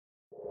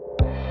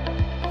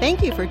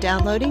Thank you for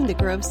downloading the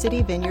Grove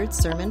City Vineyard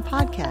Sermon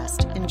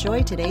Podcast.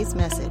 Enjoy today's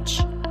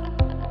message.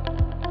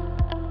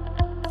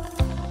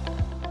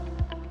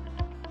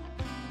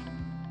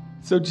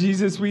 So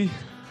Jesus, we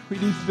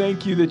do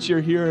thank you that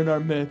you're here in our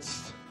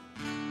midst.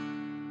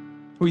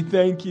 We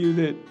thank you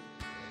that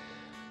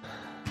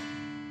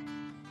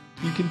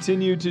you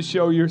continue to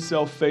show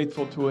yourself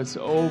faithful to us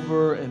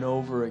over and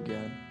over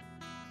again.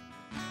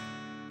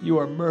 You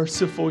are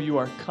merciful, you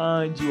are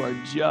kind, you are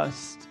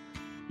just,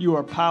 you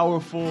are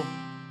powerful,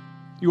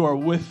 you are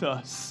with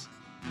us.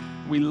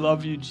 We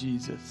love you,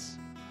 Jesus.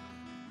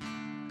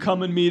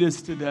 Come and meet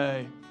us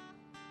today.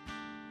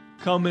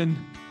 Come and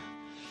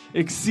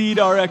exceed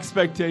our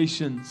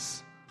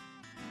expectations.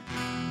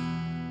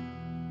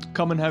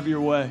 Come and have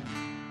your way.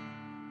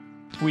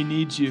 We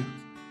need you.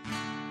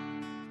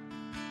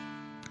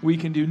 We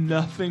can do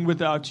nothing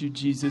without you,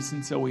 Jesus,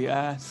 and so we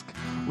ask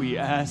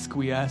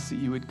that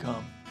you would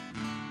come.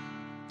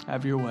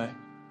 Have your way.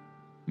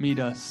 Meet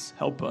us.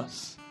 Help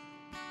us.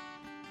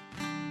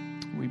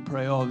 We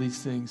pray all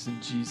these things in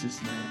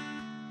Jesus' name.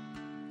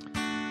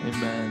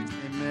 Amen.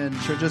 Amen.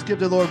 Sure, just give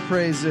the Lord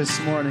praise this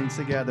morning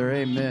together.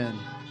 Amen.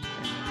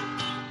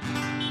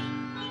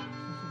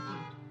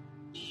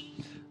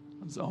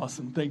 That's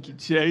awesome. Thank you,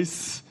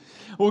 Chase.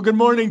 Well, good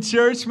morning,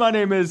 church. My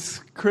name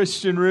is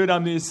Christian Root.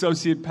 I'm the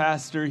associate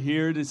pastor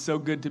here. It is so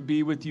good to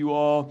be with you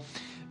all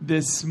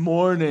this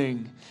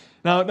morning.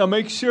 Now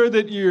make sure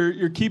that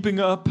you're keeping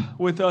up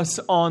with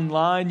us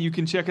online. You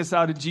can check us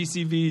out at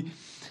GCV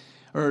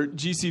or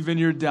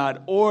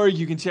gcvineyard.org.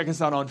 You can check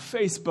us out on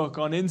Facebook,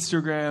 on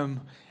Instagram,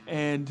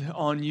 and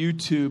on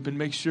YouTube. And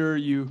make sure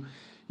you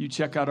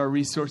check out our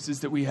resources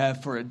that we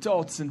have for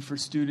adults and for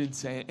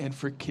students and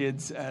for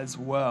kids as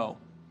well.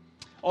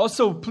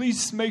 Also,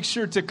 please make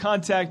sure to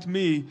contact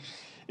me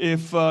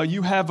if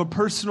you have a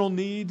personal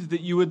need that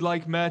you would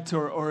like met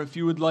or if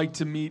you would like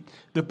to meet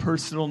the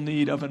personal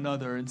need of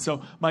another. And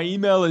so my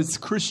email is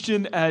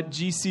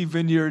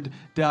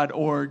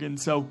christian@gcvineyard.org. And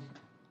so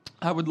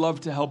I would love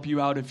to help you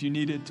out if you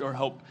need it or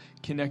help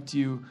connect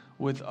you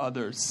with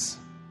others.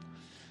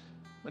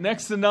 My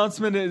next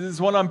announcement is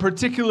one I'm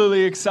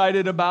particularly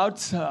excited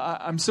about.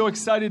 I'm so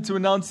excited to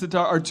announce that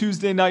our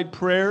Tuesday night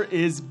prayer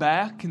is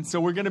back. And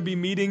so we're going to be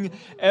meeting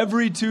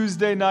every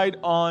Tuesday night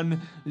on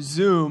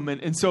Zoom.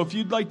 And so if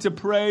you'd like to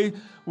pray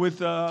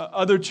with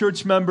other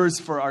church members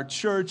for our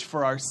church,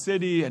 for our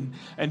city,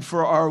 and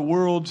for our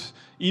world,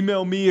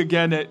 email me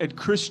again at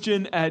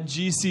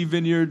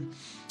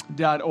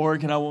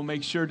christian@gcvineyard.org, and I will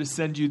make sure to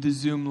send you the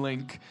Zoom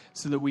link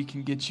so that we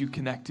can get you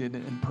connected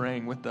and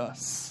praying with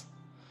us.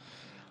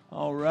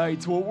 All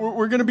right. Well,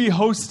 we're going to be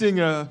hosting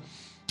a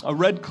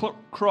Red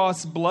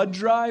Cross blood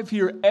drive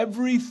here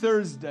every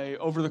Thursday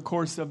over the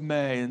course of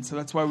May. And so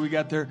that's why we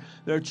got their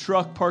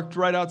truck parked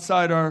right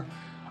outside our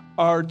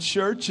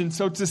church. And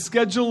so to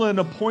schedule an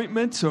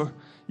appointment, or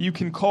you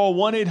can call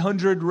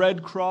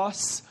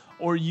 1-800-RED-CROSS,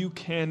 or you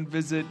can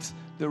visit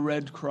the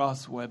Red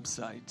Cross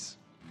website.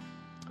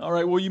 All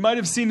right. Well, you might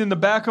have seen in the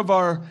back of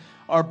our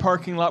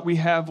parking lot, we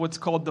have what's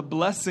called the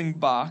Blessing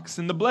Box.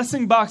 And the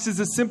Blessing Box is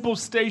a simple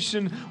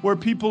station where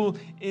people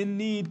in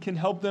need can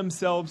help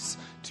themselves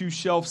to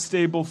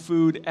shelf-stable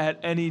food at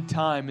any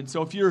time. And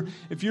so if you're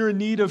in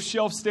need of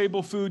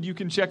shelf-stable food, you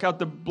can check out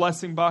the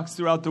Blessing Box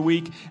throughout the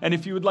week. And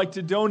if you would like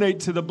to donate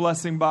to the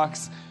Blessing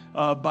Box,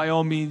 by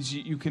all means,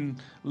 you can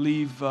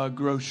leave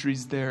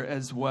groceries there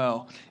as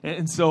well.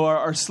 And so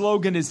our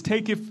slogan is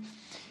take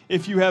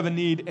if you have a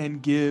need,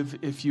 and give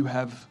if you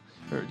have,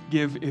 or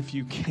give if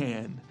you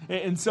can.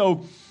 And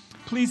so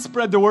please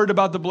spread the word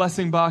about the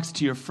Blessing Box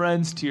to your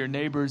friends, to your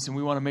neighbors, and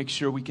we want to make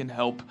sure we can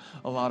help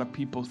a lot of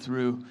people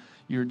through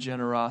your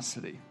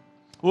generosity.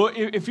 Well,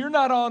 if you're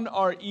not on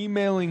our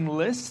emailing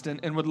list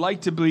and would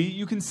like to be,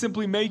 you can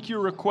simply make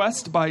your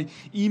request by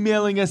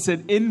emailing us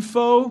at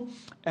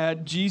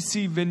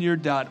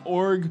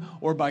info@gcvineyard.org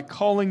or by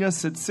calling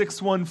us at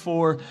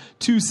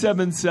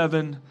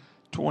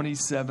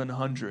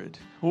 614-277-2700.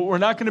 Well, we're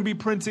not going to be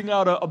printing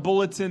out a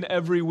bulletin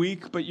every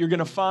week, but you're going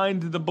to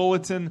find the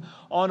bulletin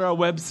on our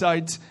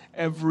website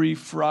every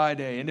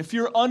Friday. And if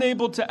you're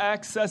unable to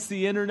access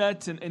the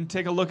internet and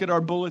take a look at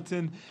our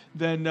bulletin,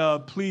 then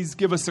please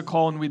give us a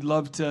call, and we'd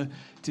love to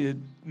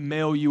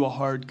mail you a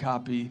hard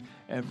copy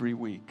every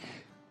week.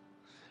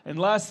 And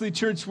lastly,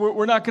 church,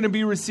 we're not going to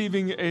be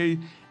receiving a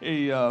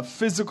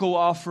physical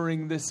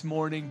offering this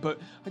morning, but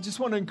I just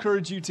want to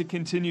encourage you to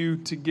continue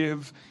to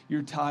give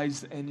your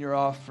tithes and your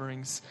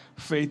offerings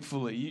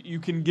faithfully. You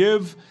can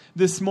give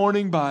this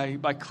morning by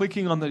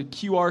clicking on the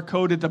QR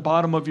code at the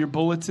bottom of your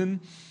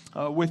bulletin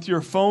with your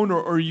phone,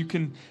 or you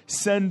can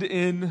send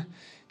in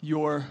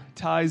your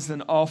tithes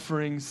and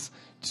offerings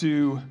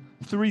to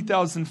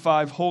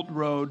 3005 Holt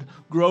Road,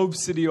 Grove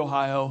City,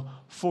 Ohio,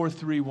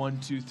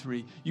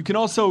 43123. You can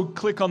also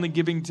click on the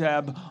Giving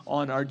tab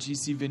on our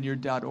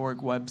gcvineyard.org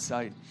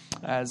website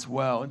as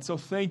well. And so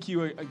thank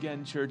you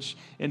again, church,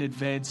 in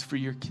advance for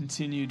your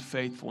continued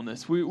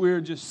faithfulness.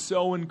 We're just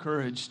so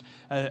encouraged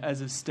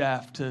as a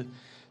staff to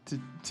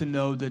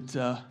know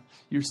that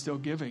you're still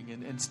giving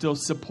and still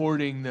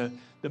supporting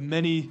the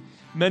many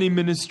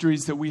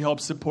ministries that we help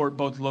support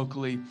both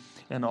locally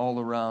and all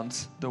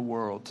around the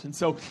world. And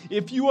so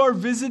if you are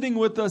visiting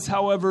with us,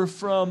 however,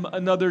 from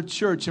another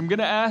church, I'm going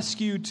to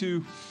ask you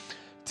to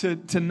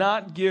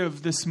not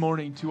give this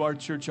morning to our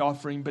church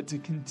offering, but to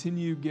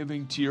continue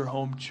giving to your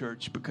home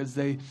church, because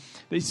they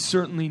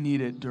certainly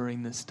need it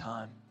during this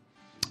time.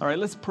 All right,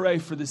 let's pray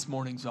for this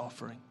morning's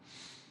offering.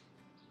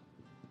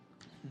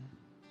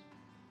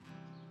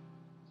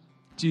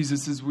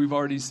 Jesus, as we've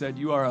already said,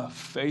 you are a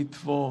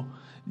faithful,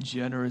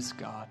 generous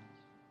God.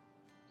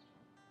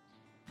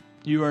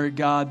 You are a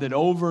God that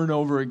over and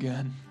over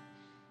again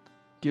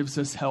gives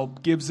us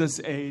help, gives us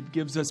aid,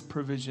 gives us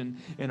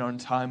provision in our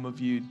time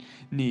of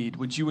need.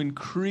 Would you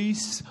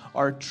increase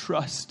our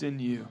trust in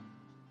you?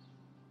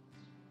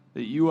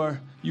 That you are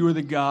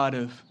the God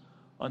of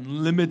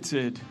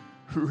unlimited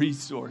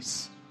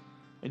resource,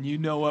 and you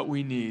know what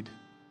we need.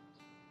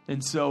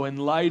 And so in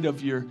light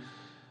of your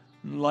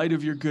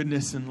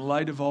goodness, in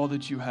light of all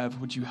that you have,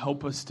 would you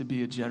help us to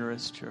be a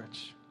generous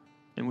church?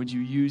 And would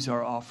you use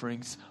our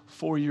offerings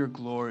for your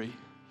glory,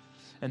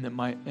 and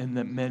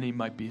that many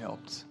might be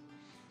helped?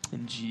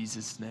 In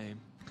Jesus' name,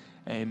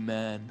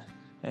 amen.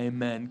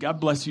 Amen. God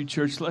bless you,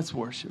 church. Let's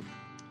worship.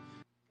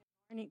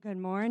 Good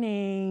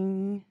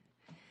morning.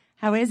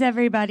 How is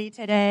everybody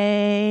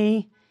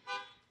today?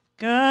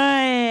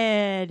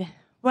 Good.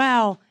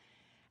 Well,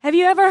 have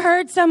you ever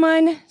heard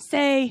someone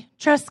say,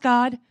 trust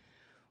God,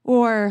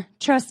 or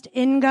trust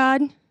in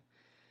God?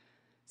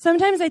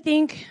 Sometimes I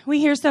think we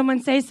hear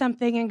someone say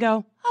something and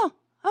go, oh,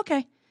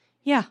 okay,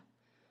 yeah,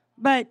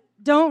 but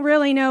don't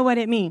really know what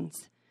it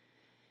means.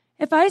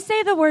 If I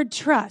say the word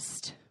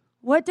trust,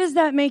 what does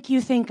that make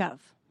you think of?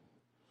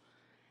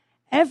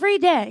 Every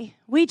day,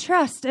 we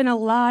trust in a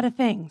lot of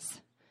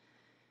things.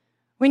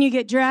 When you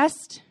get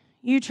dressed,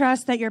 you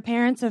trust that your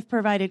parents have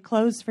provided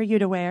clothes for you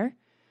to wear.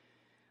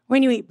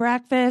 When you eat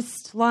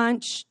breakfast,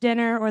 lunch,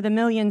 dinner, or the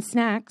million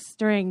snacks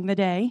during the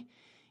day,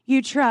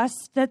 you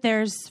trust that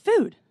there's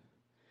food.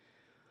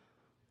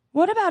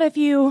 What about if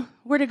you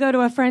were to go to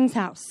a friend's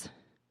house?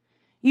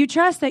 You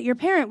trust that your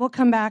parent will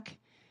come back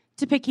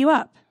to pick you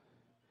up.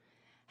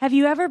 Have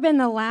you ever been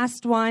the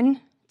last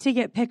one to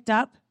get picked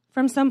up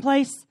from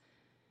someplace?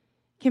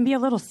 It can be a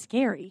little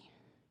scary.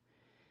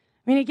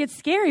 I mean, it gets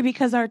scary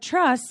because our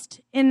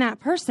trust in that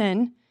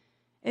person,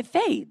 it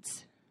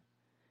fades.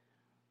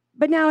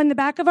 But now in the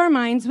back of our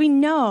minds, we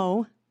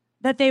know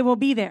that they will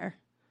be there.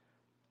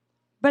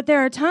 But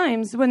there are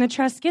times when the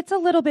trust gets a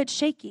little bit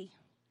shaky.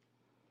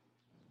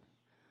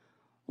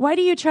 Why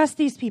do you trust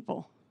these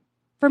people?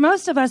 For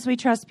most of us, we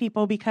trust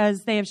people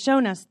because they have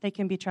shown us they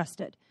can be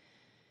trusted.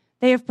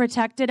 They have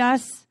protected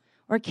us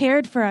or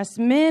cared for us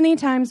many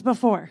times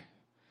before.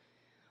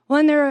 Well,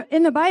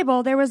 in the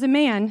Bible, there was a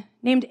man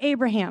named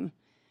Abraham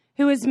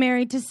who was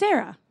married to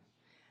Sarah.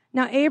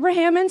 Now,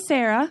 Abraham and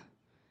Sarah,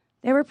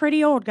 they were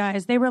pretty old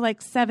guys. They were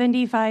like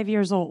 75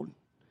 years old.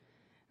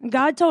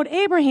 God told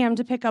Abraham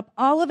to pick up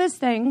all of his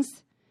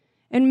things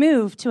and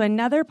move to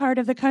another part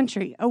of the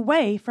country,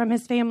 away from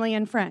his family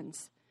and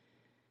friends.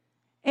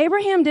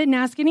 Abraham didn't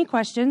ask any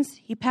questions.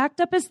 He packed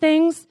up his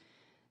things,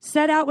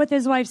 set out with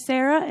his wife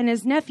Sarah and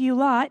his nephew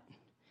Lot.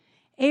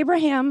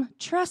 Abraham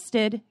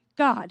trusted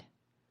God.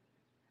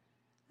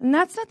 And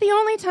that's not the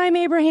only time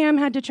Abraham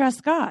had to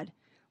trust God.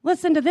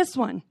 Listen to this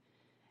one.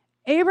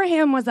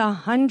 Abraham was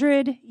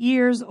 100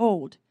 years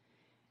old,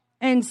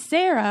 and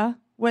Sarah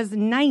was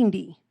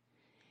 90,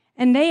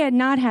 and they had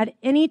not had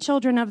any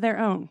children of their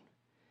own.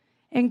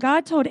 And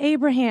God told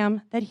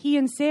Abraham that he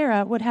and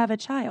Sarah would have a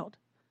child.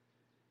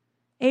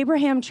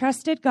 Abraham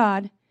trusted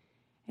God,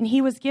 and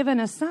he was given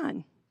a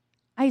son,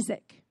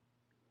 Isaac.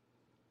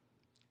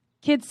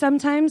 Kids,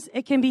 sometimes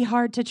it can be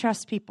hard to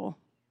trust people,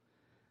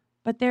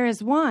 but there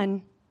is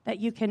one that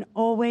you can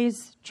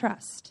always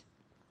trust,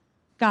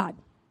 God.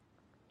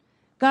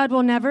 God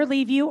will never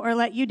leave you or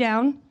let you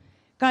down.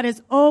 God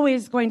is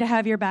always going to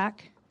have your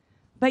back,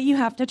 but you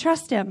have to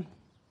trust him.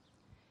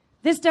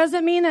 This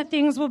doesn't mean that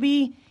things will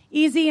be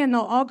easy and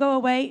they'll all go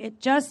away.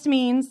 It just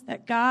means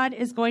that God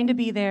is going to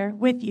be there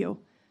with you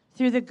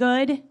through the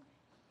good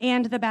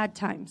and the bad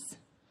times.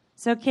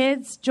 So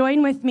kids,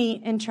 join with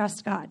me and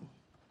trust God.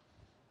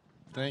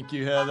 Thank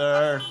you,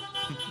 Heather.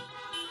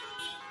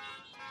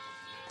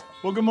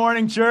 Well, good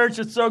morning, church.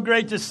 It's so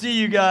great to see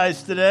you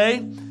guys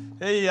today.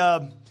 Hey,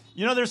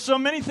 there's so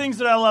many things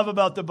that I love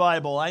about the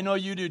Bible. I know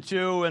you do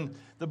too, and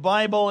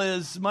my Bible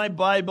is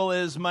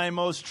my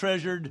most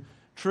treasured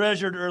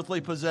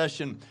earthly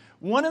possession.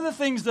 One of the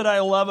things that I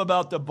love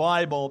about the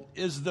Bible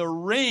is the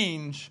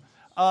range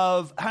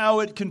of how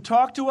it can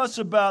talk to us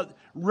about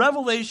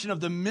revelation of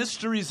the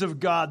mysteries of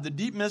God, the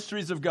deep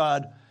mysteries of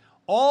God,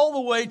 all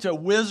the way to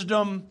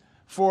wisdom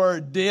for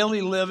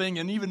daily living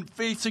and even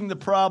facing the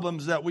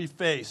problems that we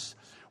face.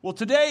 Well,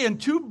 today, in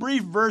 2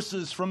 brief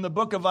verses from the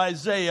book of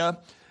Isaiah,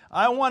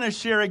 I want to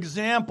share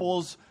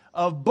examples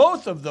of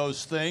both of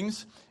those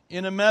things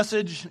in a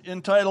message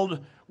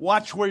entitled,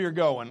 Watch Where You're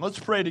Going. Let's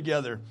pray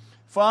together.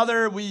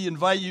 Father, we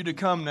invite you to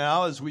come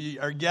now as we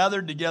are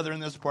gathered together in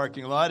this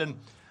parking lot, and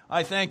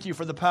I thank you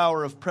for the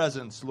power of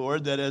presence,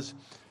 Lord, that as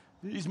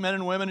these men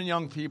and women and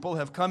young people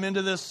have come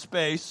into this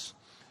space,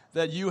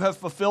 that you have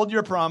fulfilled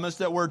your promise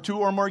that where two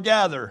or more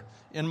gather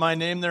in my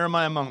name, there am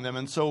I among them.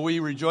 And so we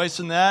rejoice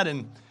in that.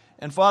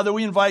 And Father,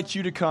 we invite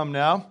you to come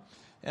now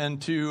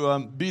and to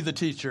be the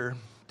teacher,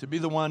 to be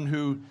the one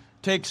who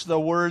takes the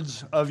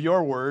words of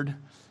your word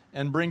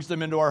and brings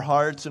them into our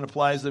hearts and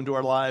applies them to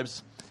our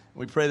lives.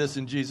 We pray this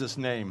in Jesus'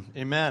 name.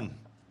 Amen.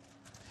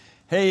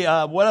 Hey,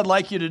 what I'd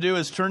like you to do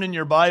is turn in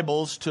your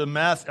Bibles to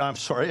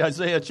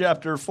Isaiah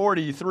chapter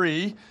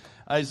 43.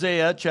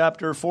 Isaiah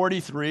chapter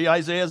 43.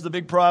 Isaiah is the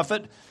big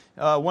prophet,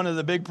 one of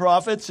the big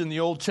prophets in the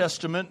Old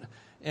Testament.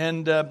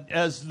 And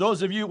as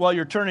those of you, while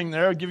you're turning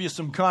there, I'll give you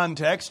some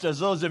context. As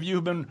those of you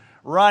who've been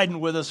riding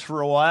with us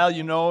for a while,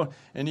 you know,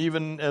 and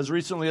even as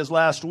recently as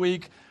last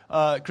week,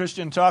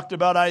 Christian talked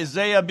about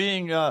Isaiah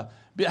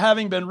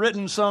having been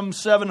written some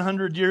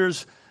 700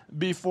 years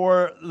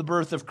before the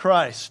birth of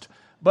Christ.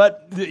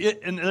 But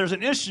and there's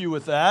an issue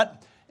with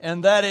that,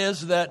 and that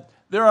is that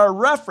there are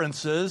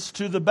references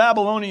to the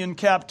Babylonian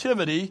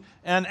captivity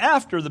and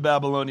after the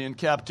Babylonian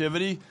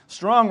captivity,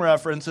 strong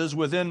references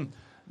within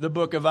the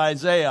book of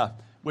Isaiah,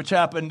 which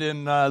happened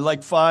in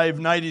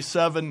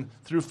 597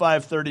 through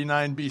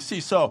 539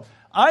 BC. So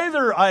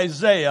either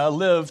Isaiah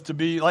lived to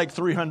be like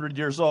 300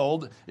 years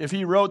old, if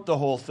he wrote the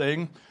whole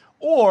thing,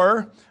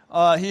 or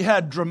he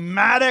had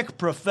dramatic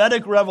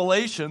prophetic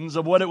revelations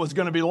of what it was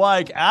going to be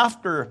like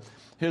after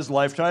his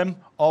lifetime,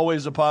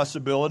 always a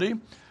possibility.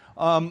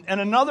 And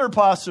another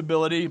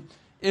possibility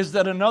is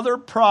that another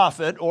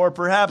prophet, or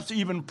perhaps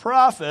even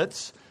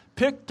prophets,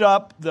 picked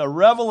up the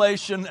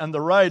revelation and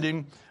the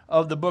writing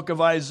of the book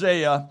of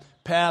Isaiah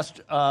past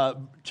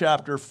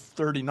chapter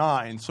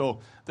 39,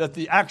 so that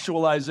the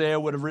actual Isaiah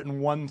would have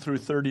written 1 through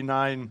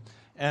 39,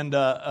 and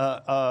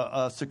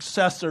a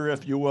successor,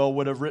 if you will,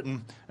 would have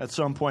written at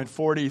some point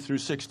 40 through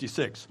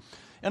 66.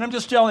 And I'm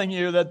just telling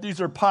you that these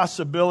are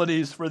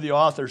possibilities for the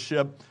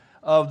authorship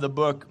of the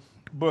book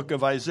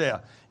of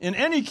Isaiah. In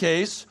any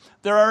case,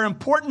 there are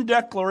important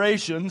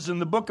declarations in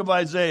the book of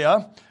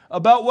Isaiah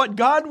about what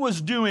God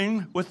was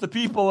doing with the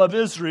people of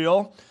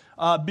Israel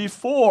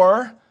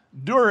before,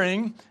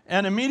 during,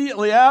 and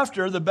immediately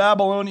after the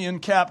Babylonian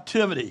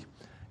captivity.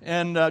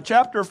 And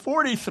chapter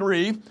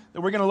 43, that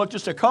we're going to look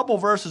just a couple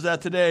verses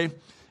at today,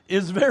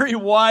 is very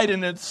wide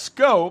in its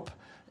scope.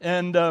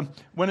 And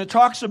when it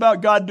talks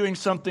about God doing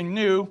something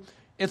new,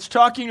 it's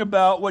talking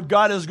about what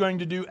God is going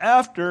to do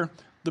after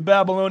the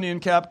Babylonian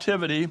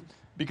captivity,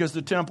 because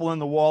the temple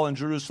and the wall in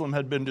Jerusalem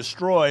had been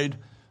destroyed.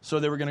 So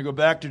they were going to go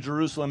back to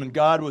Jerusalem, and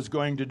God was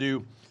going to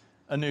do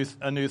a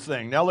new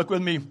thing. Now look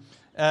with me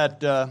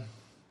at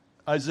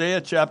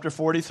Isaiah chapter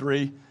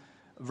 43,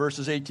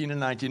 verses 18 and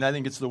 19. I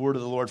think it's the word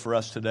of the Lord for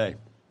us today.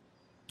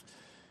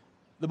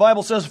 The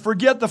Bible says,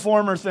 "Forget the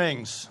former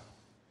things.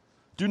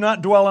 Do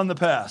not dwell on the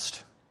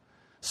past.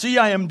 See,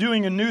 I am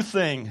doing a new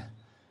thing.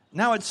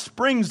 Now it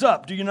springs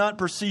up. Do you not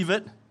perceive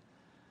it?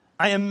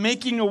 I am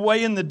making a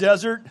way in the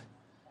desert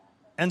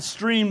and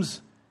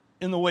streams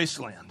in the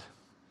wasteland."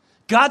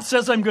 God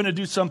says, I'm going to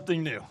do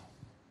something new.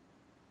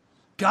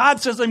 God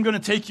says, I'm going to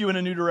take you in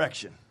a new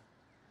direction.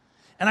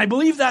 And I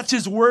believe that's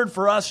his word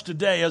for us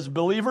today as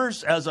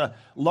believers, as a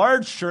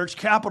large church,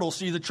 capital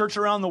C, the church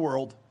around the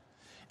world.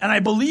 And I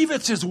believe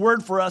it's his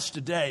word for us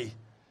today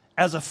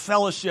as a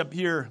fellowship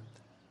here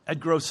at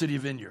Grove City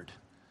Vineyard,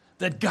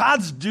 that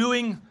God's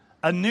doing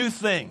a new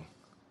thing.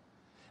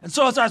 And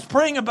so as I was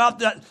praying about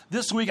that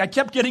this week, I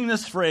kept getting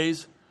this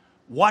phrase,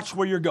 watch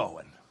where you're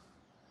going.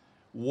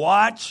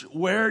 Watch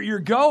where you're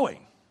going.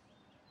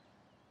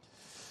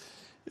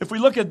 If we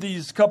look at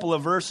these couple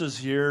of verses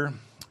here,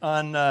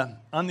 on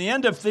the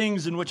end of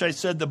things in which I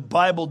said the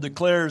Bible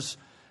declares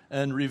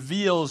and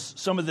reveals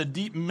some of the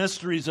deep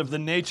mysteries of the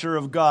nature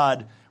of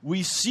God,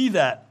 we see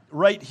that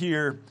right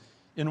here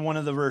in one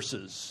of the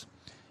verses.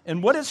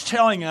 And what it's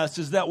telling us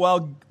is that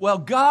while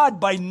God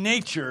by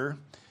nature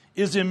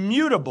is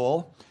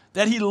immutable,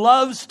 that he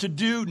loves to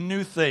do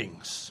new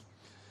things.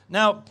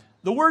 Now,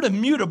 the word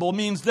immutable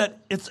means that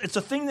it's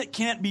a thing that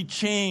can't be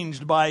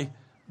changed by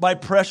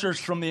pressures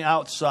from the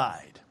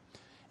outside.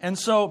 And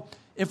so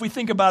if we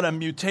think about a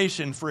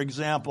mutation, for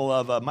example,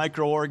 of a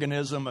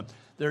microorganism,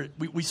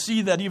 we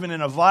see that even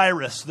in a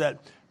virus, that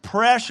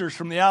pressures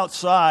from the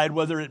outside,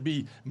 whether it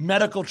be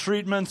medical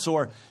treatments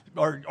or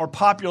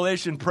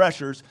population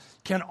pressures,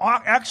 can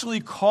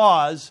actually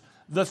cause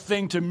the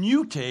thing to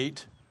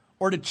mutate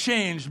or to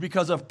change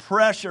because of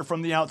pressure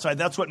from the outside.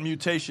 That's what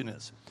mutation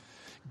is.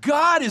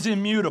 God is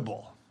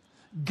immutable.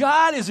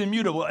 God is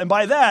immutable. And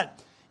by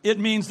that, it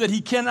means that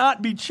he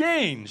cannot be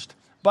changed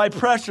by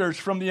pressures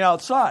from the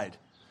outside,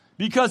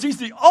 because he's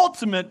the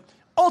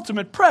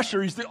ultimate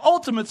pressure. He's the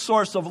ultimate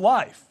source of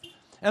life.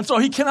 And so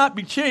he cannot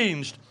be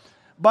changed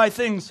by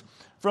things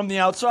from the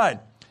outside.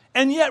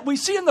 And yet we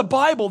see in the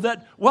Bible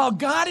that while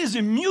God is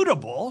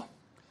immutable,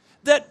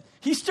 that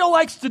he still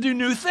likes to do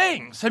new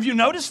things. Have you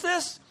noticed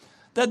this?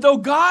 That though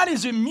God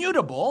is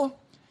immutable,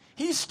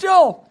 he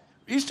still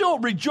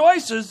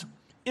rejoices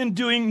in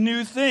doing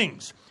new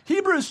things.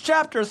 Hebrews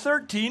chapter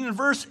 13 and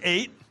verse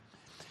 8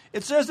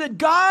 It says that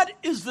God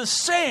is the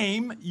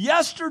same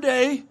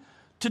yesterday,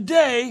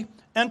 today,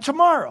 and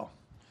tomorrow.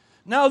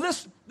 Now,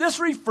 this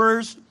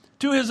refers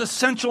to his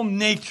essential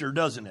nature,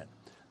 doesn't it?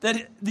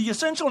 That the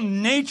essential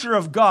nature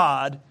of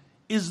God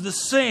is the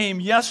same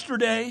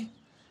yesterday,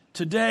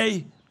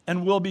 today,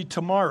 and will be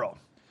tomorrow.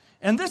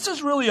 And this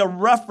is really a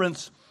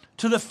reference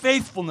to the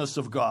faithfulness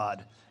of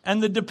God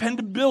and the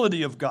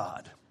dependability of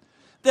God.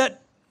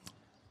 That,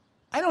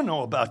 I don't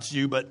know about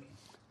you, but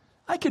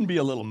I can be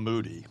a little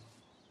moody.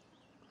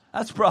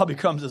 That probably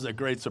comes as a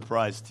great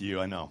surprise to you,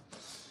 I know.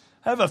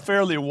 I have a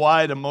fairly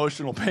wide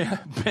emotional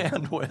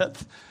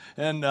bandwidth,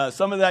 and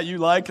some of that you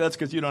like, that's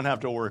because you don't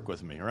have to work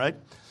with me, right?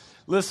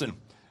 Listen,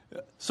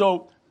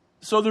 so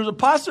there's a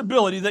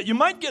possibility that you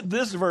might get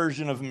this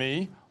version of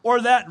me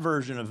or that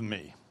version of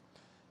me.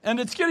 And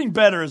it's getting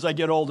better as I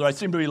get older. I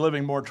seem to be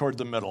living more toward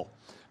the middle.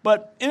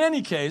 But in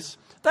any case,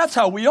 that's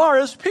how we are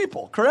as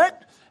people,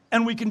 correct?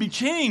 And we can be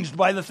changed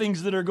by the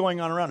things that are going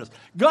on around us.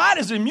 God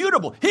is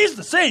immutable. He's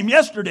the same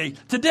yesterday,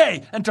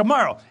 today, and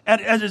tomorrow. And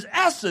as his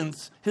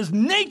essence, his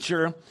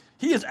nature,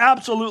 he is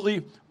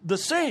absolutely the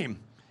same.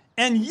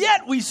 And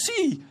yet we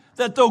see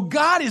that though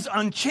God is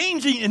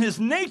unchanging in his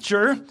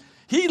nature,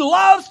 he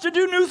loves to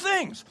do new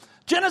things.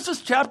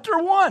 Genesis chapter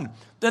 1,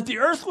 that the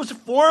earth was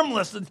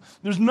formless, and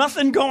there's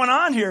nothing going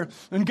on here.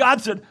 And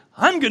God said,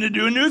 I'm going to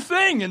do a new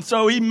thing. And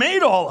so he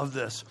made all of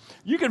this.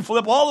 You can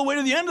flip all the way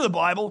to the end of the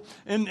Bible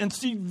and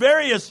see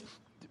various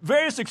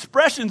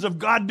expressions of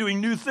God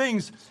doing new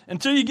things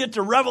until you get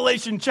to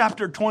Revelation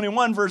chapter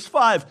 21, verse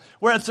 5,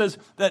 where it says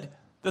that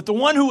the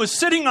one who is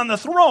sitting on the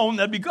throne,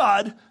 that'd be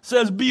God,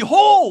 says,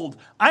 behold,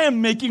 I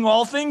am making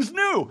all things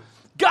new.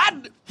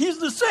 God, he's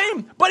the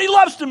same, but he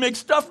loves to make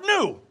stuff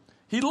new.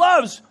 He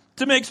loves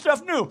to make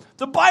stuff new.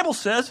 The Bible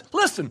says,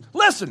 listen,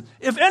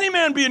 if any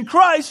man be in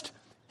Christ,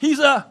 he's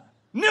a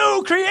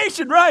new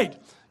creation, right?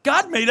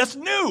 God made us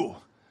new.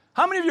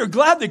 How many of you are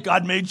glad that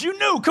God made you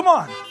new? Come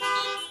on.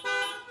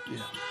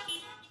 Yeah.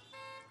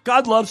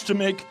 God loves to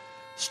make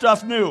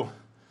stuff new.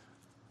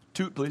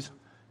 Toot, please.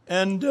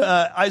 And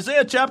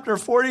Isaiah chapter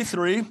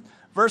 43,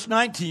 verse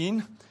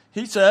 19,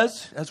 he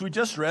says, as we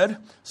just read,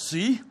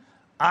 see,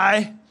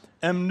 I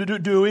am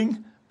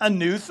doing a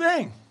new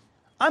thing.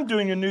 I'm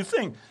doing a new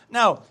thing.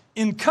 Now,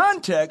 in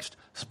context,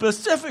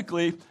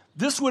 specifically,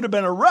 this would have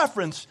been a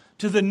reference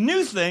to the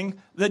new thing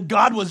that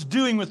God was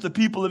doing with the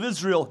people of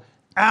Israel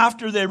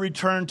after they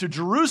returned to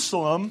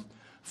Jerusalem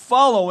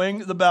following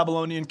the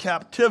Babylonian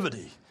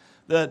captivity.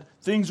 That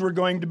things were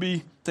going to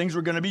be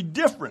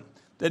different,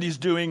 that he's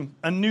doing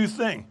a new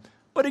thing.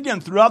 But again,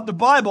 throughout the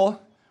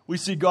Bible, we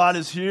see God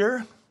is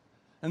here,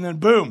 and then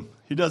boom,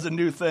 he does a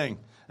new thing.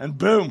 And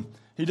boom,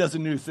 he does a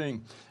new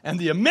thing. And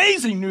the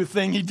amazing new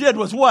thing he did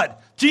was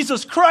what?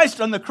 Jesus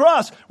Christ on the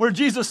cross, where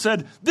Jesus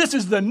said, this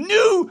is the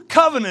new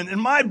covenant in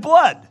my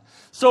blood.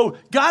 So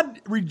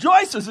God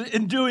rejoices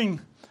in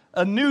doing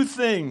a new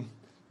thing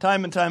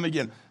time and time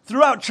again.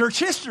 Throughout church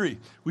history,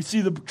 we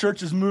see the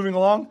churches moving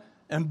along,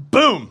 and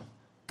boom,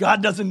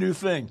 God does a new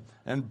thing.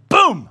 And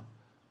boom,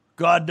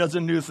 God does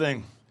a new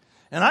thing.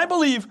 And I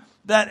believe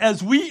that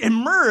as we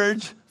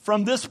emerge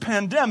from this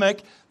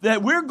pandemic,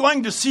 that we're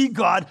going to see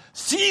God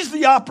seize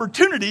the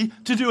opportunity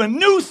to do a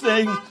new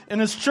thing in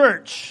his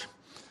church.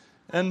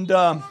 And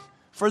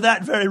for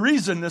that very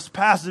reason, this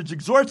passage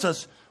exhorts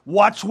us,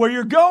 watch where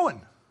you're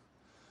going.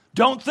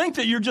 Don't think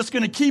that you're just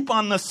going to keep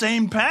on the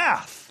same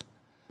path,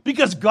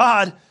 because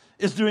God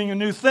is doing a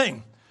new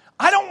thing.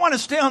 I don't want to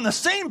stay on the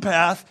same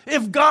path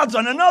if God's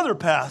on another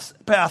path.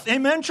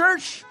 Amen,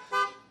 church?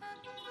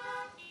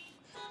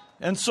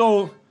 And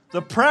so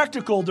the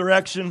practical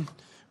direction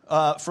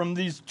from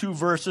these two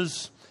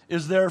verses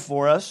is there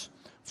for us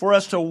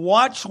to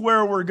watch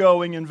where we're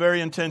going in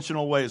very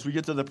intentional ways. We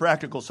get to the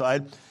practical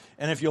side,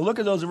 and if you look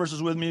at those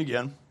verses with me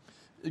again,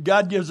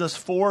 God gives us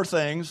four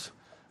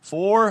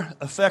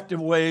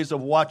effective ways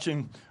of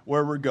watching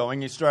where we're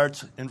going. He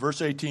starts in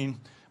verse 18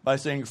 by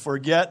saying,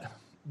 forget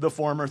the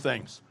former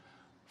things.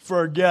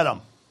 Forget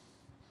them.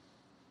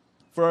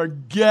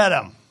 Forget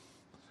them.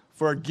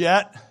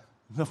 Forget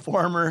the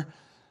former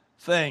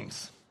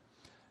things.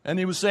 And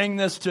he was saying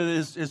this to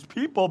his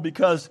people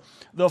because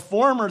the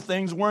former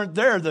things weren't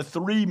there. The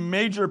three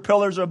major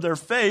pillars of their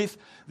faith,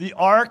 the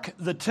ark,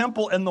 the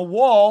temple, and the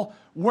wall,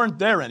 weren't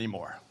there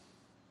anymore.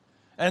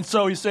 And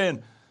so he's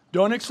saying,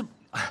 don't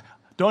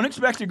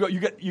expect to go. You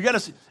got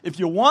to. If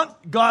you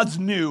want God's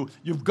new,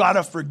 you've got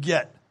to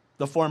forget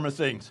the former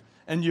things,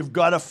 and you've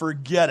got to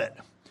forget it.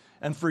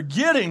 And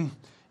forgetting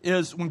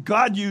is, when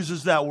God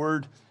uses that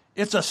word,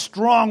 it's a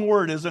strong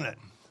word, isn't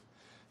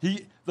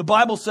it? The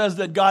Bible says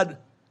that God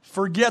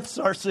forgets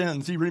our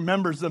sins. He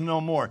remembers them no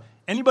more.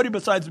 Anybody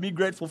besides me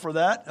grateful for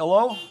that?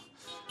 Hello?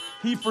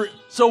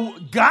 So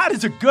God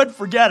is a good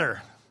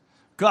forgetter.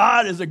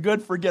 God is a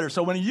good forgetter.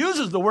 So when he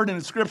uses the word in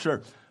the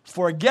scripture,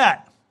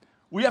 forget,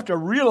 we have to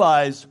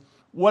realize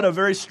what a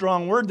very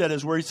strong word that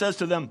is, where he says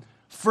to them,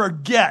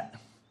 forget.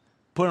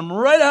 Put them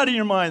right out of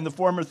your mind, the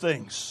former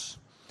things.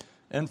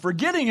 And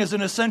forgetting is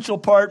an essential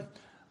part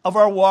of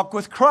our walk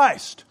with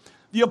Christ.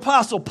 The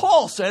Apostle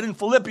Paul said in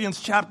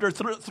Philippians chapter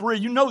 3,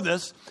 you know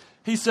this,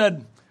 He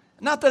said,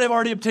 not that I've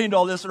already obtained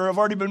all this or I've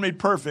already been made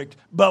perfect,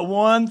 but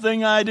one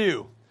thing I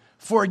do,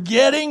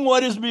 forgetting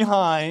what is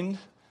behind,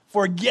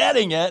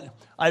 forgetting it,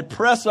 I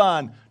press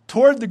on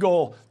toward the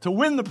goal to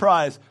win the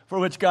prize for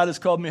which God has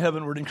called me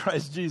heavenward in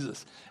Christ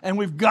Jesus. And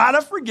we've got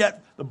to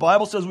forget, the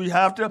Bible says we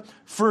have to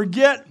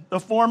forget the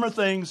former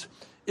things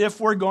if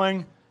we're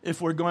going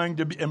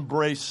to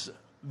embrace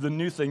the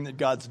new thing that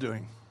God's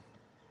doing.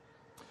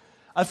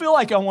 I feel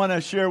like I want to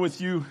share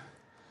with you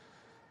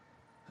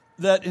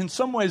that in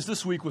some ways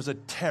this week was a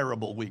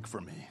terrible week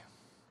for me.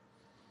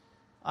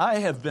 I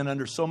have been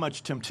under so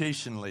much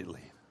temptation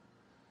lately.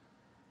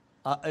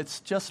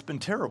 It's just been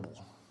terrible.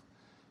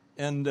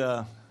 And,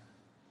 I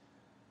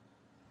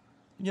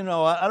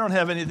don't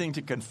have anything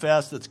to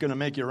confess that's going to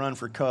make you run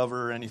for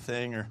cover or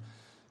anything, or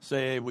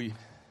say, hey,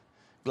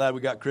 glad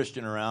we got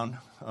Christian around,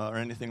 or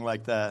anything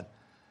like that.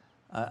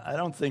 I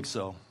don't think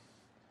so.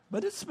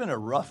 But it's been a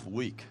rough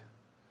week.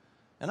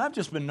 And I've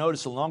just been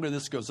noticing the longer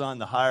this goes on,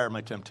 the higher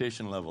my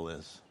temptation level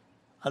is.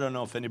 I don't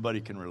know if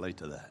anybody can relate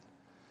to that.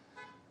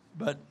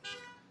 But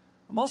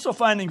I'm also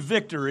finding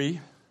victory,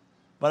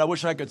 but I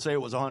wish I could say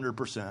it was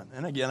 100%.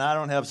 And again, I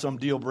don't have some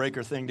deal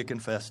breaker thing to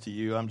confess to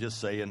you. I'm just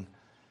saying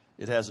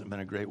it hasn't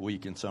been a great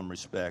week in some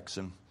respects.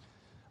 And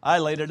I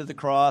laid it at the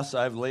cross.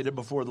 I've laid it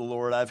before the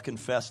Lord. I've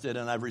confessed it,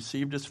 and I've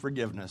received His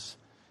forgiveness.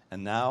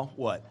 And now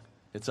what?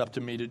 It's up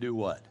to me to do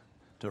what?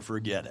 To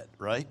forget it,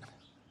 right?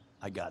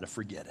 I got to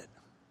forget it.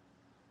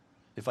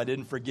 If I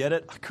didn't forget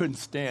it, I couldn't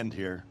stand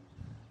here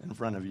in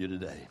front of you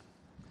today.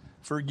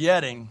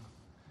 Forgetting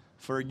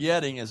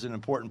is an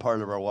important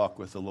part of our walk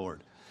with the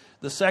Lord.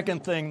 The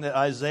second thing that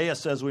Isaiah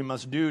says we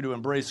must do to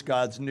embrace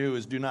God's new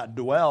is do not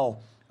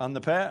dwell on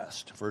the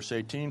past. Verse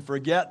 18,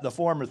 forget the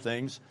former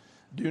things,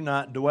 do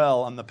not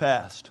dwell on the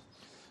past.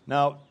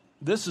 Now,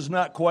 this is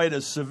not quite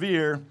as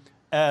severe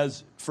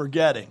as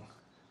forgetting.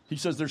 He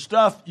says there's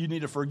stuff you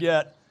need to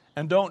forget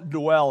and don't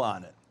dwell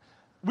on it.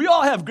 We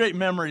all have great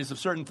memories of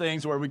certain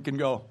things where we can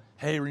go,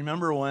 hey,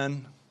 remember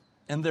when?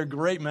 And they're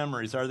great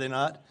memories, are they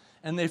not?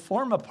 And they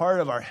form a part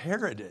of our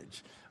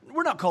heritage.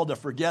 We're not called to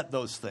forget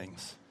those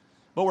things,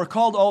 but we're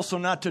called also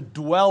not to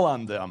dwell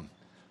on them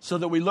so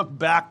that we look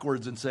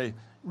backwards and say,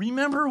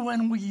 remember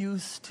when we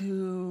used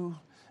to,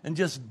 and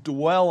just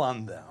dwell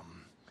on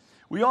them.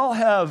 We all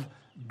have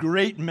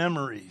great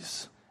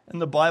memories,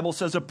 and the Bible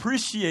says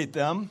appreciate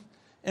them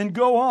and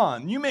go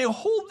on. You may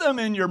hold them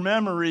in your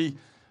memory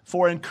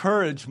for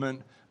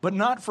encouragement, but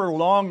not for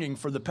longing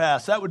for the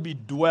past. That would be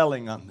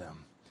dwelling on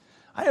them.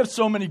 I have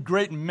so many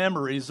great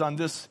memories on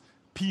this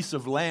piece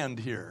of land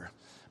here.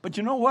 But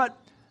you know what?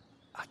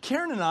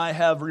 Karen and I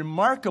have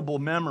remarkable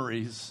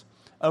memories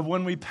of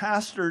when we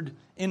pastored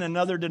in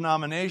another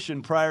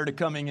denomination prior to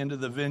coming into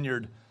the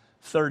Vineyard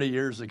 30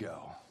 years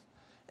ago.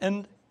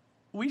 And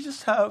we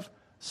just have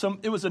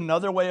it was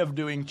another way of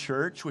doing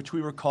church, which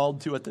we were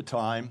called to at the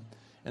time,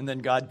 and then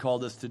God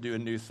called us to do a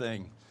new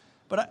thing.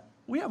 But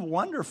we have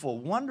wonderful,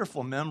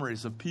 wonderful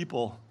memories of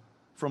people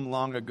from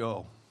long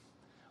ago.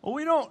 Well,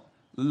 we don't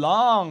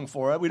long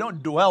for it. We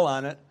don't dwell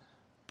on it,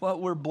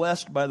 but we're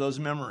blessed by those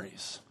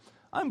memories.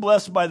 I'm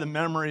blessed by the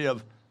memory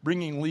of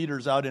bringing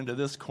leaders out into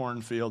this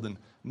cornfield and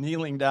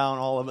kneeling down,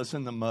 all of us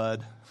in the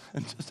mud,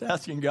 and just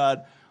asking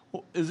God,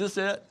 is this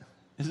it?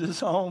 Is this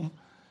home?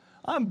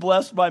 I'm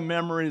blessed by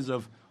memories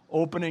of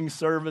opening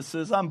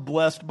services. I'm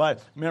blessed by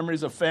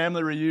memories of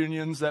family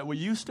reunions that we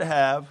used to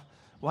have.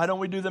 Why don't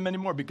we do them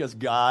anymore? Because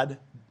God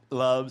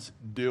loves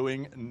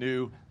doing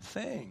new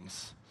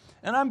things.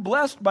 And I'm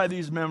blessed by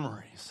these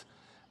memories.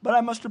 But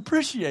I must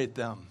appreciate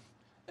them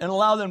and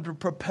allow them to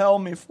propel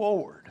me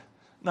forward,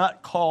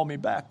 not call me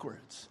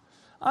backwards.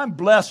 I'm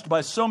blessed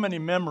by so many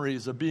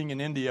memories of being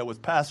in India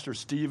with Pastor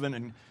Stephen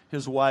and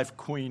his wife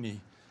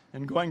Queenie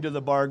and going to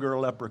the Bargur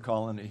leper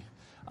colony.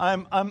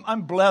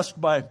 I'm blessed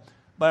by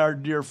our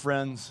dear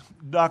friends,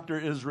 Dr.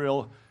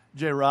 Israel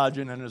J.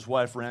 Rajan and his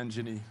wife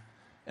Ranjini,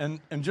 and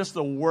just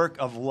the work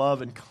of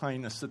love and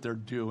kindness that they're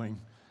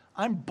doing.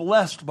 I'm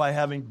blessed by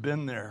having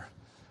been there,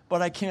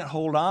 but I can't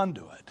hold on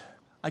to it.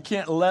 I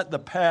can't let the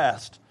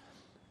past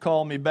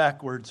call me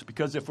backwards,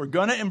 because if we're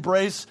going to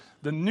embrace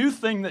the new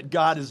thing that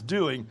God is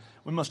doing,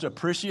 we must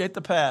appreciate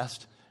the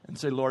past and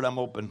say, Lord, I'm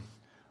open.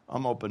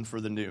 I'm open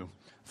for the new.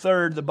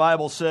 Third, the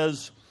Bible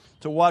says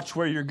to watch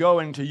where you're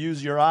going, to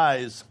use your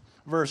eyes.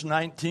 Verse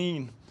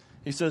 19,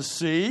 he says,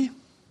 see?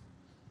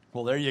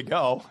 Well, there you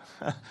go.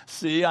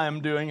 See, I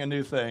am doing a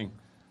new thing.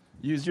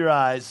 Use your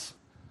eyes.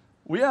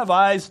 We have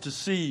eyes to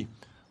see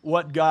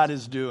what God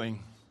is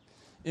doing.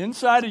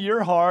 Inside of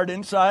your heart,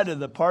 inside of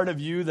the part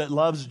of you that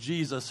loves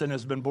Jesus and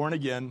has been born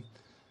again,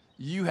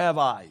 you have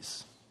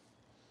eyes.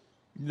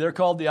 They're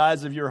called the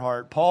eyes of your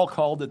heart. Paul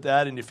called it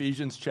that in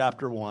Ephesians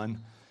chapter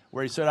 1,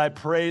 where he said, I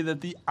pray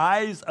that the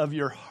eyes of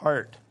your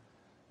heart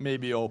may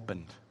be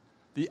opened.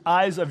 The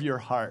eyes of your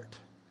heart.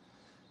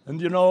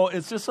 And you know,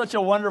 it's just such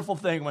a wonderful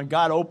thing when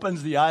God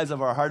opens the eyes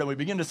of our heart and we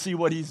begin to see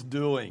what he's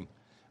doing.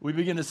 We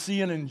begin to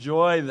see and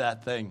enjoy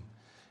that thing.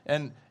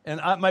 And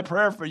my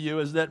prayer for you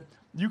is that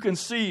you can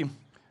see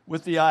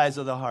with the eyes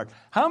of the heart.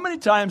 How many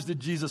times did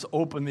Jesus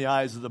open the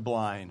eyes of the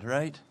blind,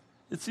 right?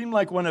 It seemed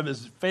like one of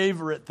his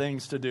favorite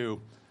things to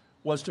do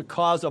was to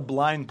cause a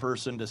blind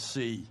person to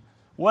see.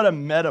 What a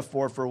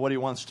metaphor for what he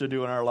wants to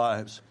do in our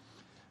lives.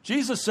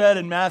 Jesus said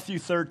in Matthew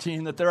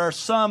 13 that there are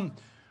some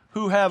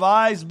who have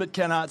eyes but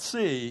cannot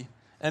see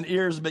and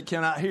ears but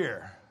cannot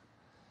hear.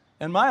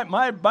 And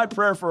my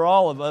prayer for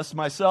all of us,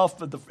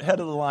 myself at the head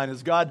of the line,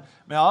 is, God,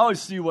 may I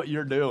always see what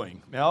you're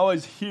doing. May I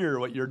always hear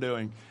what you're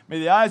doing. May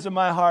the eyes of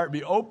my heart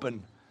be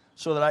open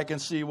so that I can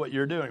see what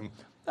you're doing.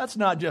 That's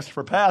not just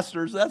for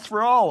pastors. That's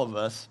for all of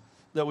us,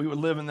 that we would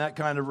live in that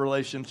kind of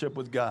relationship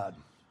with God.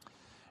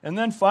 And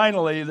then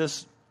finally,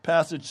 this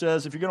passage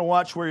says, if you're going to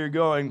watch where you're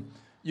going,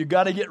 you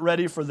got to get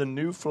ready for the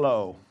new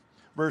flow.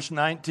 Verse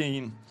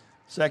 19,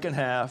 second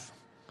half,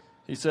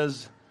 he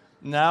says,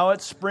 now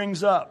it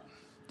springs up.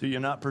 Do you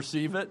not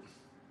perceive it?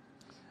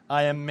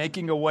 I am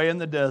making a way in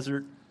the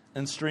desert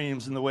and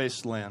streams in the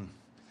wasteland.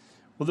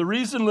 Well, the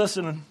reason,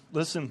 listen,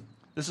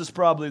 this is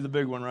probably the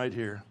big one right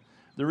here.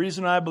 The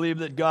reason I believe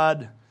that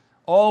God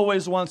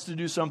always wants to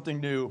do something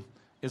new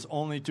is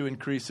only to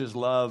increase his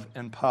love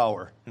and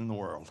power in the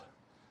world.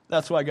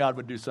 That's why God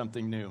would do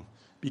something new,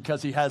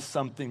 because he has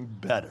something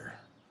better.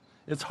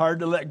 It's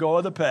hard to let go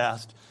of the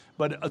past,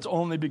 but it's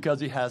only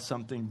because he has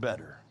something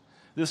better.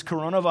 This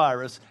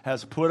coronavirus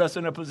has put us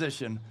in a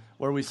position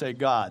where we say,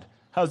 God,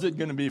 how's it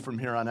going to be from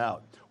here on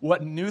out?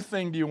 What new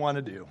thing do you want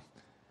to do?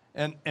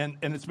 And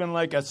it's been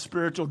like a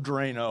spiritual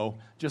Drano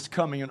just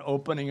coming and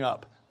opening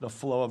up the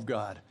flow of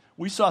God.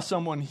 We saw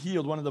someone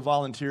healed, one of the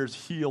volunteers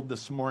healed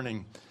this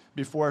morning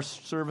before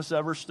service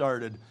ever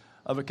started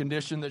of a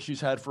condition that she's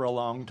had for a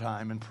long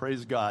time. And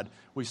praise God,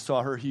 we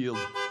saw her healed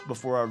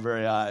before our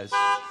very eyes.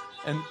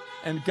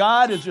 And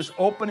God is just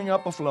opening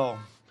up a flow.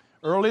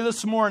 Early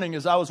this morning,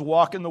 as I was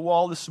walking the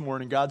wall this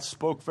morning, God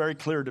spoke very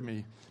clear to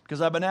me,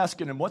 because I've been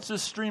asking him, what's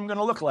this stream going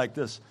to look like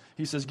this?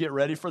 He says, get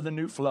ready for the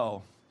new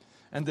flow.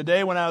 And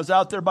today when I was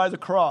out there by the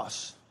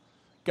cross,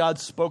 God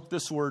spoke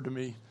this word to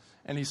me,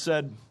 and he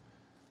said,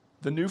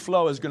 the new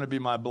flow is going to be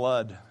my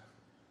blood.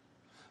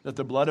 That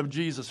the blood of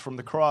Jesus from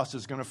the cross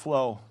is going to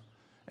flow,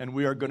 and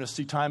we are going to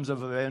see times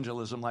of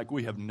evangelism like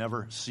we have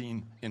never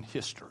seen in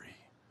history.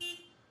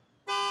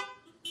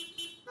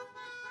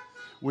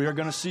 We are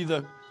going to see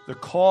the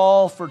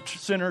call for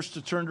sinners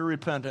to turn to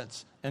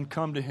repentance and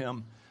come to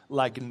him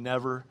like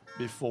never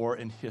before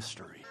in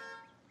history.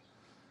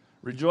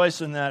 Rejoice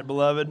in that,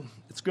 beloved.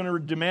 It's going to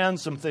demand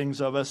some things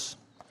of us.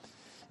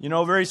 You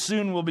know, very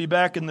soon we'll be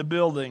back in the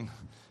building.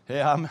 Hey,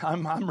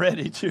 I'm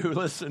ready to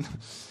listen.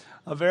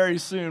 Very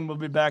soon we'll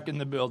be back in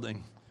the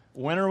building.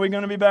 When are we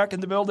going to be back in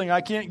the building?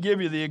 I can't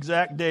give you the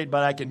exact date,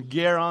 but I can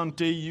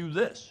guarantee you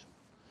this.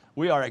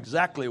 We are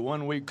exactly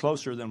 1 week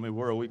closer than we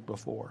were a week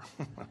before.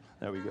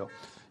 There we go.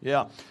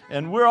 Yeah,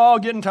 and we're all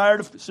getting tired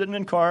of sitting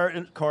in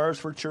cars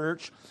for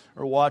church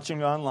or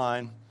watching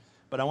online.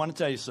 But I want to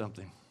tell you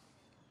something.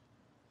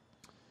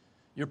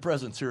 Your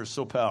presence here is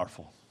so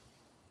powerful.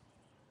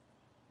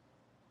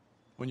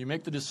 When you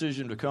make the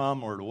decision to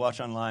come or to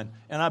watch online,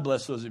 and I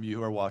bless those of you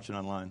who are watching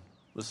online,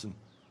 listen.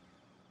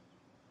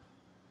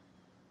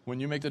 When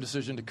you make the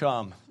decision to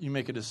come, you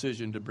make a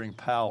decision to bring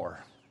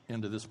power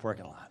into this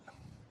parking lot,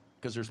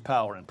 because there's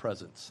power in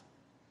presence.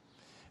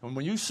 And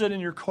when you sit in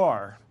your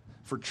car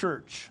for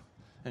church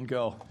and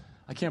go,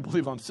 I can't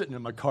believe I'm sitting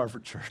in my car for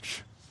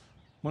church.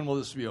 When will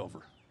this be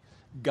over?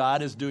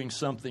 God is doing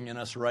something in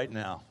us right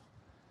now.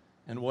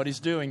 And what he's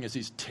doing is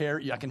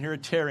I can hear a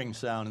tearing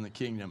sound in the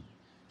kingdom.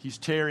 He's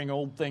tearing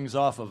old things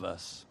off of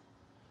us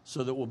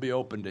so that we'll be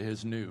open to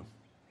his new.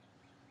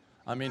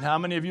 I mean, how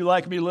many of you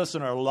like me,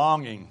 listen, are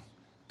longing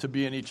to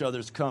be in each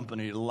other's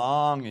company,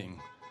 longing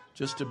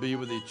just to be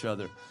with each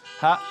other?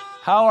 How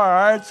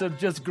our hearts have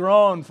just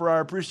grown for our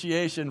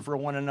appreciation for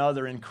one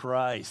another in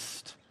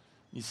Christ.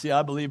 You see,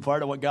 I believe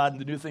part of what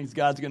the new things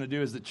God's going to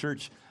do is the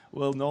church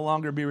will no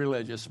longer be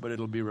religious, but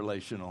it'll be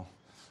relational.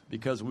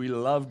 Because we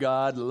love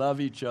God, love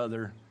each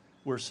other,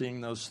 we're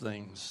seeing those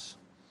things.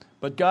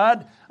 But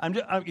God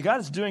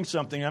is doing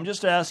something. I'm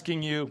just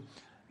asking you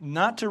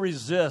not to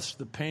resist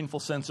the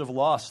painful sense of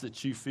loss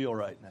that you feel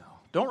right now.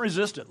 Don't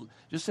resist it.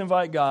 Just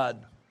invite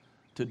God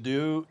to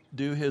do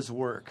his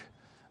work.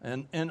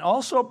 And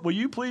also, will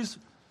you please,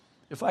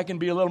 if I can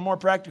be a little more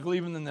practical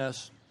even than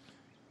this,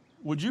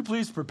 would you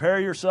please prepare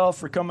yourself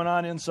for coming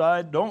on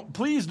inside?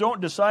 Please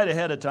don't decide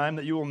ahead of time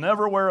that you will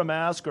never wear a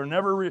mask or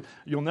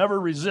you'll never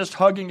resist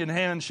hugging and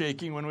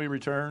handshaking when we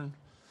return.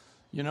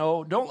 You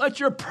know, don't let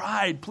your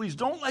pride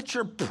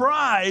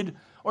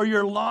or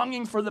your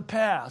longing for the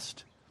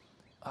past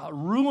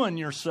ruin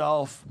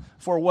yourself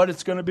for what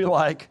it's going to be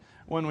like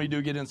when we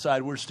do get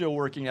inside. We're still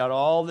working out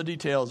all the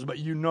details, but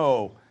you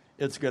know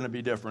it's going to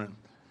be different.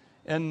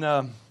 And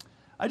I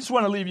just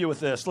want to leave you with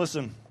this.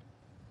 Listen,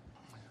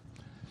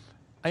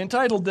 I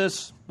entitled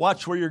this,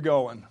 Watch Where You're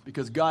Going,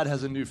 because God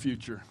has a new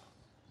future.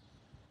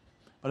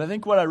 But I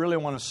think what I really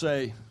want to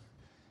say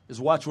is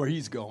watch where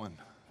he's going.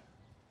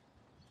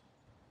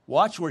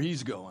 Watch where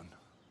he's going.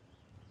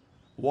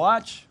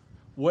 Watch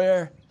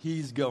where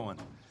he's going.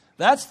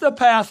 That's the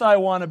path I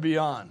want to be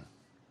on.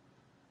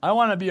 I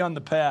want to be on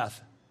the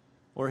path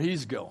where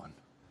he's going.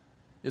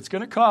 It's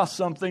going to cost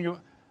something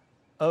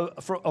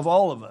of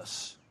all of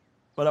us,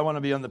 but I want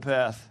to be on the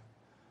path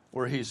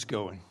where he's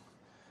going.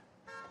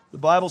 The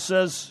Bible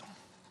says,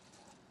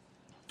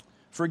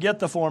 forget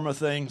the former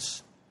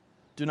things.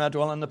 Do not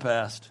dwell on the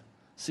past.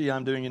 See,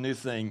 I'm doing a new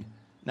thing.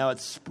 Now it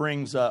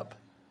springs up.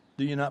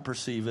 Do you not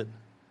perceive it?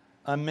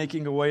 I'm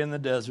making a way in the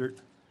desert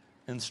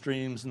and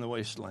streams in the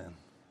wasteland.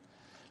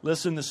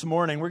 Listen, this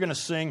morning, we're going to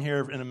sing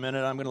here in a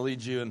minute. I'm going to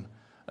lead you in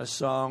a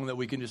song that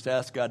we can just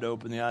ask God to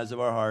open the eyes of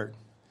our heart.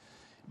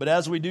 But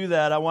as we do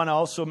that, I want to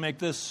also make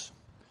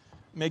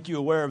you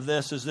aware of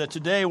this, is that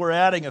today we're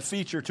adding a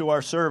feature to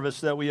our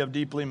service that we have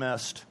deeply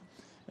missed,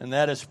 and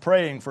that is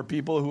praying for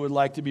people who would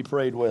like to be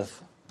prayed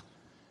with.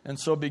 And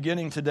so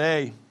beginning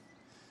today,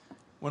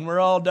 when we're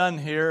all done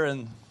here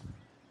and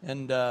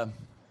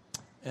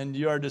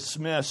you are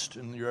dismissed,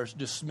 and you're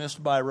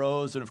dismissed by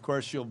Rose, and of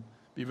course you'll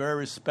be very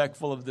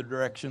respectful of the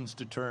directions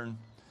to turn.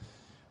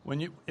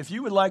 If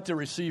you would like to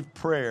receive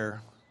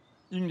prayer,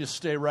 you can just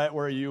stay right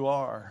where you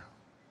are.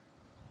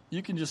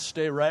 You can just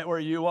stay right where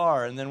you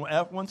are. And then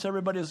once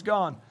everybody is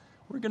gone,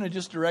 we're going to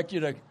just direct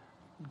you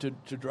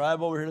to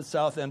drive over here to the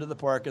south end of the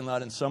parking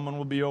lot, and someone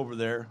will be over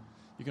there.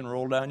 You can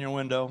roll down your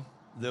window.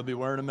 They'll be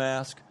wearing a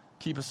mask.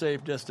 Keep a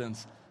safe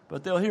distance.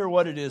 But they'll hear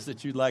what it is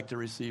that you'd like to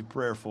receive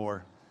prayer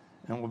for.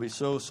 And we'll be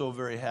so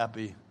very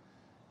happy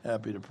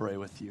to pray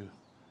with you.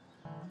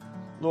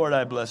 Lord,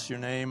 I bless your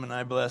name, and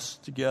I bless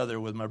together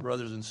with my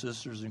brothers and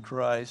sisters in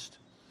Christ,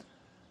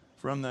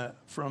 from the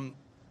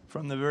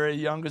very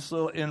youngest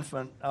little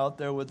infant out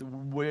there with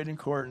Wade and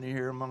Courtney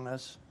here among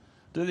us,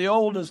 to the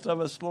oldest of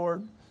us,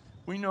 Lord.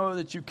 We know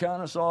that you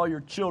count us all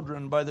your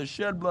children by the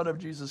shed blood of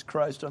Jesus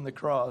Christ on the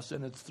cross,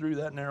 and it's through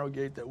that narrow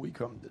gate that we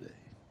come today.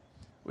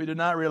 We do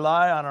not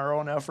rely on our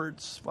own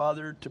efforts,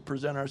 Father, to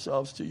present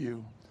ourselves to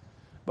you.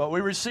 But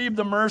we receive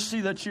the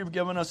mercy that you've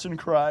given us in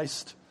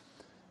Christ,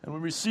 and we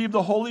receive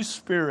the Holy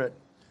Spirit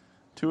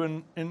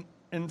to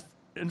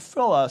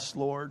infill us,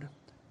 Lord,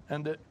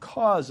 and to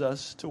cause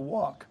us to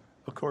walk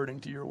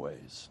according to your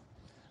ways.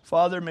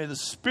 Father, may the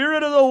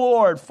Spirit of the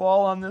Lord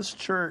fall on this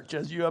church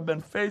as you have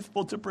been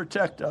faithful to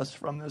protect us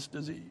from this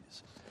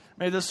disease.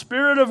 May the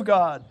Spirit of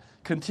God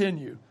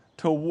continue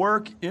to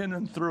work in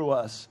and through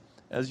us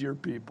as your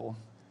people.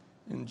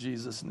 In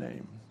Jesus'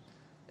 name.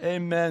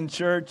 Amen,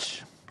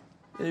 church.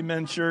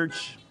 Amen,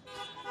 church.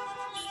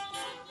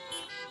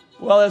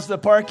 Well, as the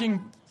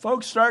parking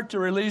folks start to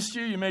release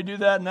you, you may do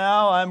that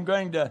now. I'm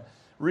going to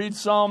read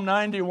Psalm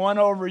 91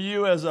 over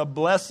you as a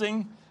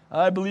blessing.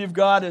 I believe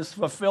God is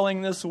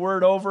fulfilling this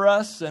word over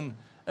us. And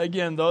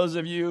again, those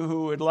of you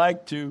who would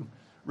like to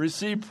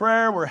receive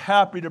prayer, we're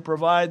happy to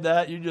provide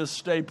that. You just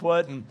stay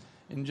put, and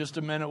in just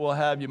a minute we'll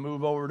have you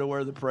move over to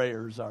where the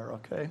prayers are,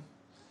 okay?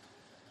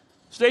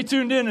 Stay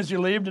tuned in as you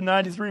leave to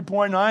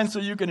 93.9 so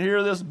you can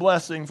hear this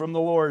blessing from the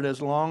Lord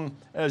as long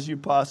as you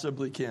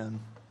possibly can.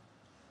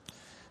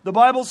 The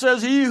Bible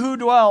says, he who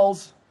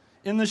dwells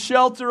in the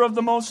shelter of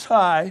the Most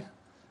High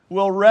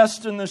will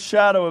rest in the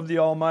shadow of the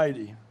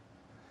Almighty.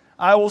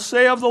 I will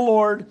say of the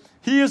Lord,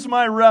 he is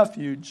my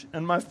refuge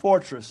and my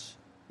fortress,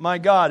 my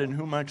God in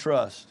whom I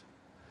trust.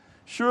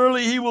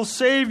 Surely he will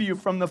save you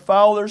from the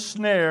fowler's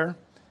snare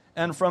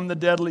and from the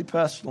deadly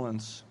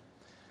pestilence.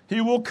 He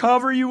will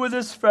cover you with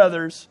his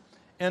feathers,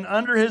 and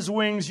under his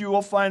wings you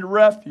will find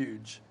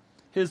refuge.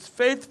 His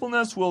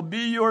faithfulness will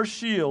be your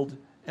shield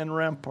and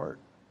rampart.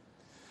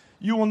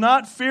 You will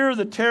not fear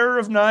the terror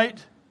of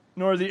night,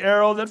 nor the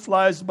arrow that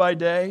flies by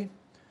day,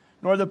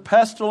 nor the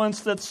pestilence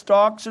that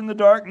stalks in the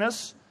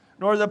darkness,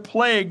 nor the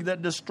plague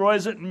that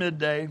destroys at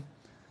midday.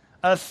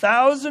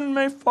 1,000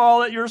 may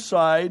fall at your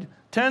side,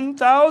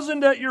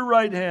 10,000 at your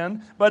right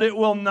hand, but it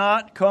will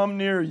not come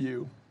near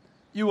you.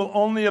 You will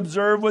only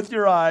observe with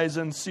your eyes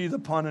and see the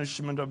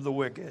punishment of the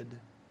wicked.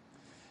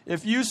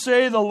 If you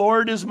say, the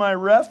Lord is my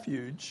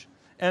refuge,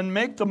 and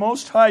make the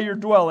Most High your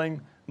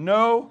dwelling,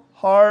 no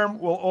harm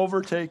will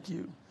overtake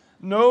you.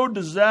 No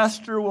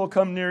disaster will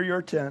come near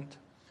your tent.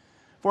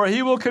 For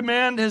he will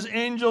command his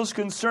angels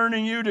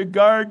concerning you to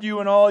guard you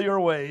in all your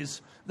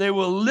ways. They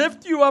will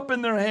lift you up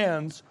in their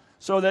hands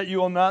so that you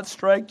will not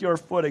strike your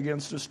foot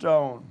against a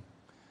stone.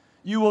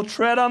 You will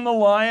tread on the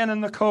lion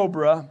and the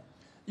cobra.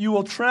 You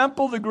will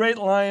trample the great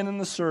lion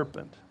and the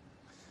serpent.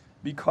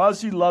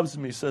 Because he loves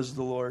me, says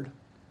the Lord,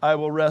 I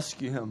will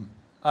rescue him.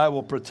 I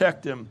will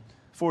protect him,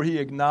 for he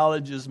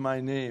acknowledges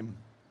my name.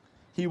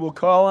 He will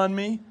call on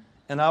me,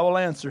 and I will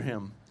answer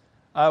him.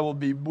 I will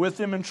be with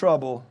him in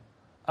trouble.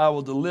 I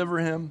will deliver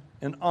him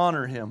and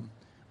honor him.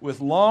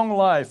 With long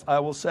life I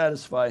will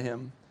satisfy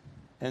him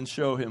and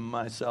show him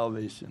my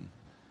salvation.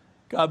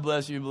 God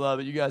bless you,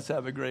 beloved. You guys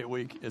have a great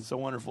week. It's so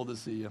wonderful to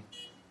see you.